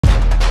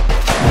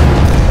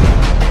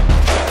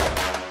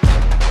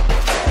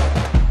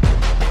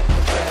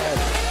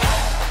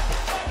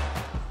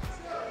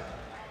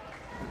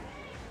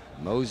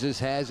Moises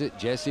has it.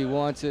 Jesse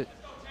wants it.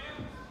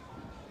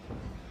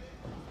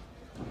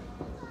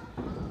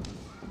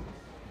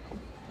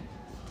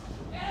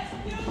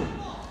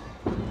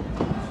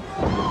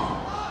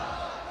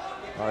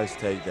 Nice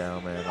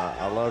takedown, man.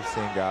 I love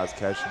seeing guys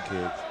catching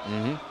kicks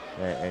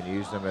and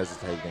use them as a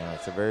takedown.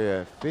 It's a very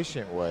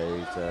efficient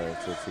way to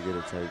get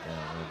a takedown.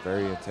 And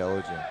very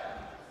intelligent.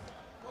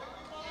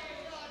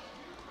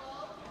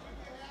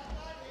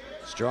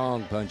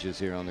 Strong punches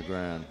here on the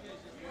ground.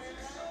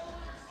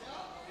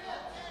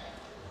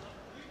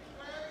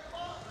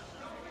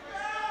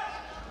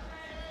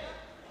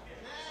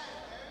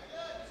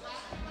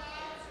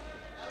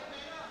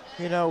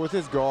 You know, with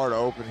his guard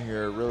open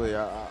here, really,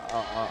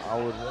 I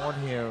would want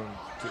him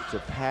to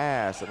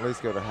pass, at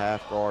least go to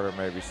half guard or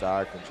maybe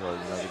side control. You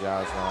know, the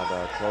guy's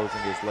not closing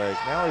his legs.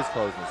 Now he's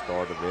closing his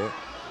guard a bit.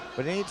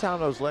 But anytime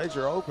those legs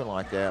are open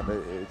like that,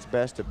 it's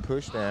best to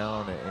push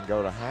down and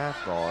go to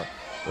half guard.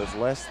 There's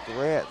less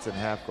threats in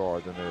half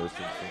guard than there is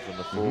from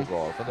the full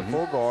guard. From the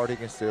full guard, he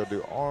can still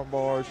do arm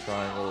bars,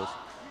 triangles,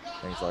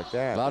 things like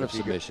that. A lot of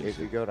submissions. If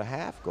you go to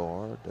half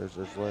guard, there's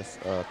less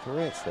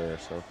threats there.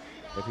 So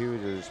if he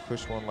would just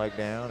push one leg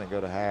down and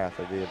go to half,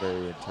 it'd be a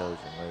very intelligent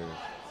move.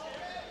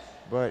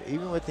 But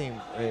even with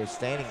him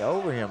standing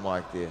over him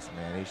like this,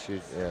 man, he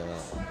should,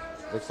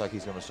 looks like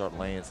he's going to start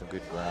laying some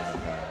good ground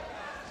and power.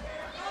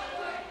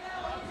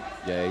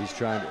 Yeah, he's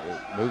trying to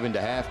move into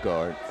half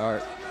guard. All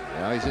right,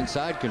 now he's in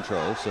side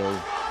control, so.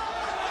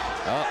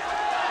 Oh.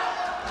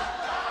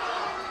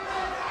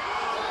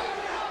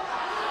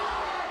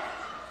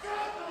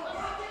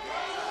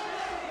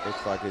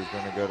 Looks like he's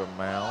going to go to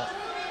mount.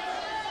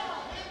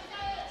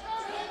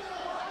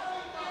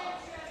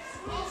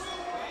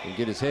 He can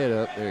get his head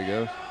up. There he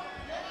goes.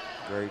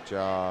 Great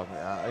job.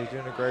 He's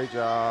doing a great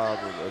job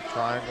of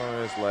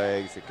triangling his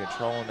legs and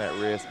controlling that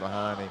wrist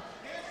behind him.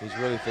 He's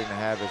really fitting to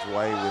have his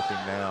way with him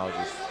now,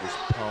 just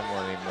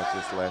pummeling him with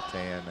his left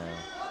hand now.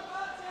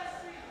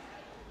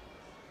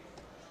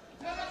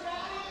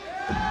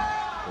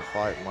 The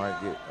fight might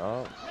get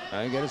up.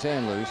 I got his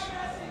hand loose.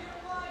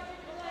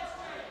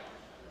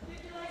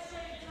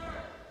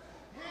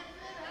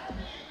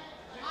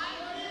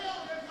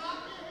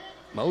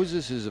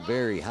 Moises is a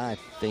very high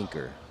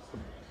thinker.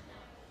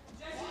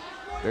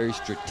 Very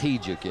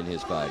strategic in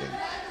his fighting.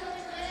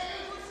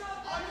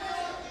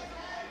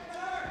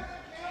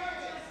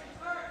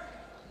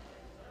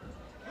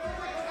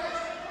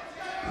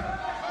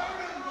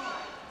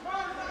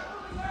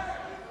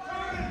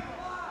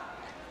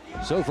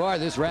 So far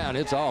this round,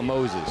 it's all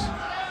Moises.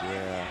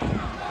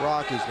 Yeah,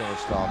 Rocky's gonna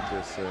stop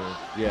this soon.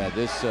 Yeah,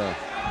 this.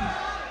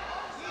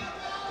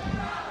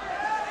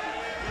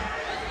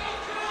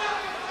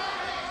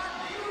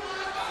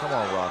 Come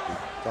on, Rocky,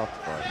 stop the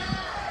fight.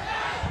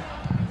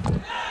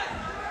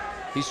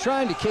 He's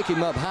trying to kick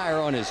him up higher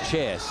on his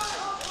chest,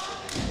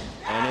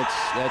 and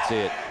that's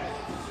it.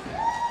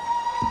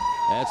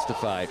 That's the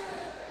fight.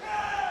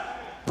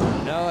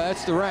 No,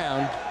 that's the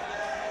round.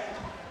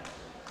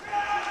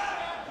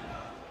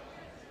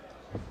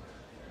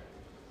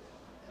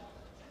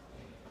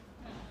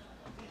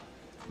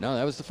 No,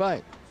 that was the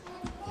fight.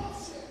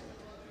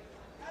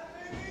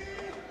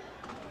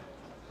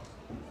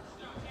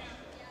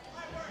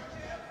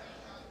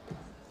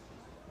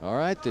 All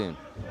right, then.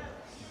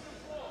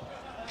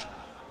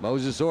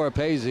 Moises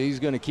Oropeza, he's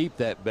going to keep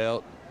that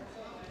belt.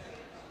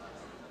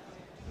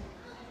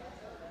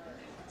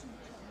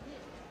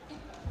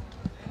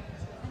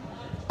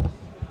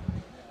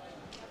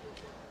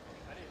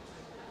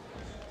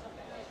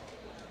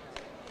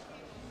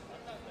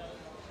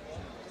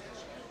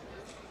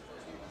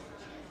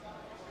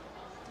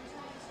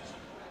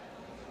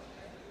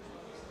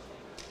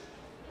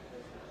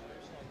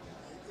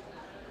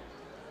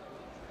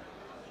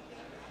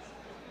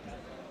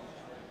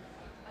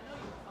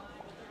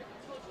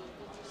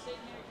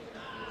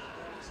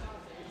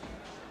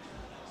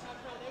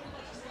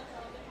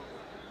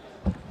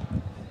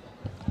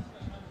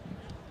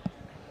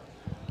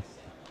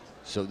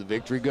 So the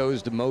victory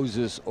goes to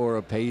Moises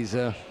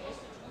Oropeza.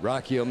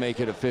 Rocky will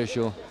make it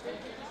official.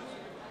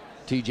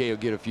 TJ will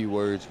get a few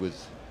words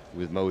with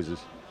Moises.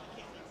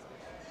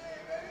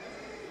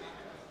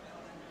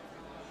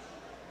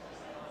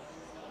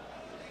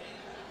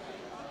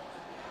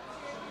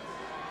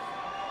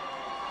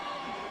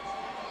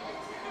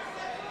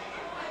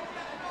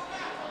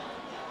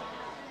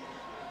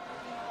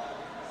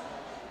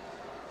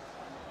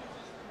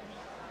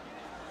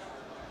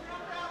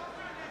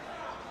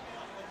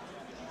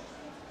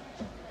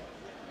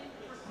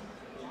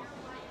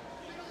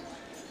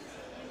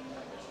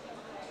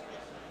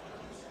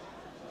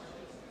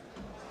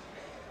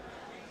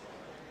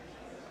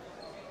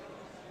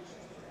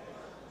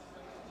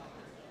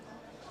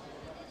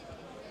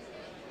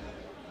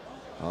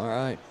 All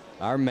right,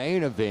 our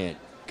main event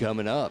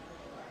coming up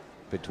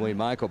between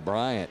Michael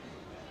Bryant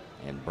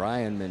and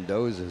Brian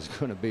Mendoza is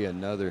going to be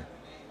another.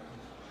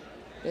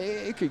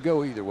 It could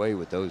go either way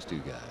with those two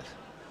guys.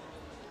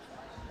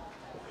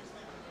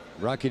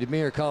 Rocky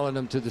Demir calling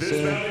them to the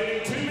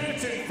center. 2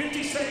 minutes and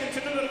 50 seconds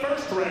into the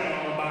first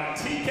round by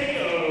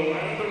TKO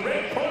out of the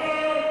red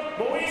corner,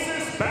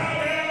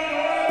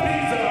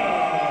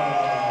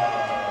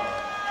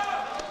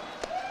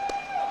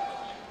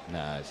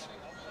 Nice.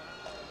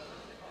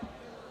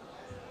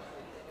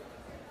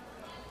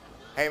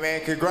 Hey,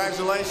 man,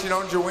 congratulations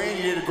on your win.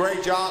 You did a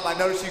great job. I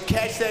noticed you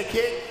catch that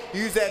kick,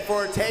 use that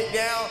for a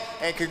takedown,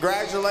 and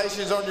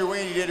congratulations on your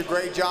win. You did a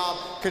great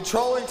job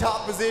controlling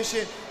top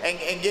position and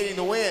getting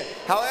the win.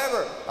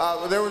 However,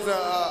 there was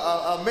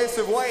a miss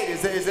of weight.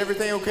 Is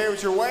everything okay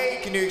with your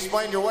weight? Can you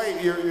explain your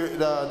weight,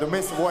 the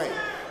miss of weight?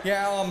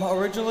 Yeah,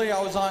 originally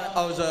I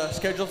was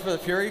scheduled for the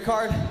Fury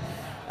card,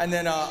 and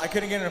then I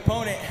couldn't get an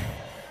opponent.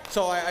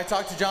 So I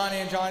talked to Johnny,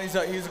 and Johnny's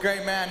he's a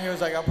great man. He was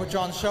like, I'll put you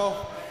on the show.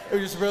 It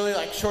was just really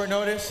like short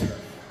notice.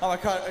 I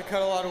cut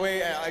a lot of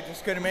weight, and I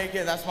just couldn't make it,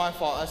 and that's my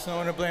fault. That's no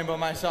one to blame but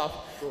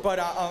myself. Cool. But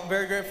I'm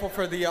very grateful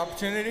for the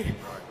opportunity.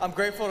 I'm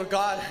grateful to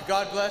God.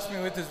 God blessed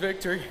me with this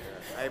victory.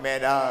 Hey, man,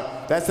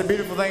 that's the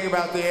beautiful thing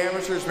about the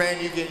amateurs, man.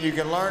 You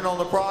can learn on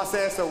the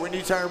process, so when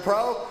you turn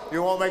pro,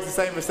 you won't make the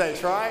same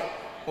mistakes, right?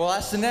 Well,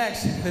 that's the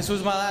next. This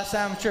was my last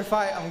amateur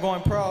fight. I'm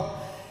going pro.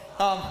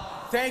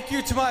 Thank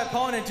you to my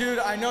opponent, dude.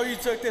 I know you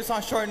took this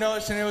on short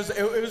notice, and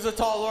it was a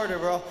tall order,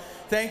 bro.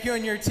 Thank you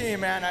and your team,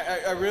 man.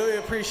 I really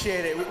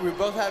appreciate it. We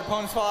both had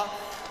opponents fall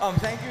out.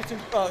 Thank you to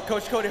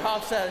Coach Cody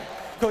Hofstad,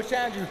 Coach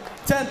Andrew,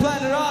 10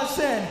 Planet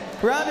Austin,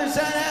 Rounder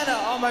Santa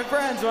Ana, all my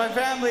friends, my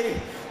family,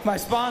 my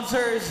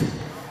sponsors.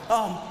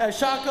 As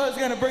Shaka is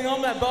gonna bring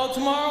home that belt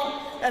tomorrow,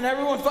 and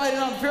everyone fighting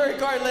on the Fury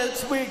card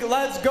next week.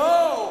 Let's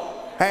go!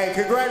 Hey,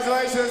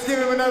 congratulations. Let's give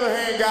him another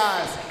hand,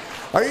 guys.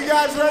 Are you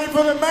guys ready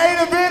for the main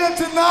event of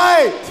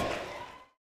tonight?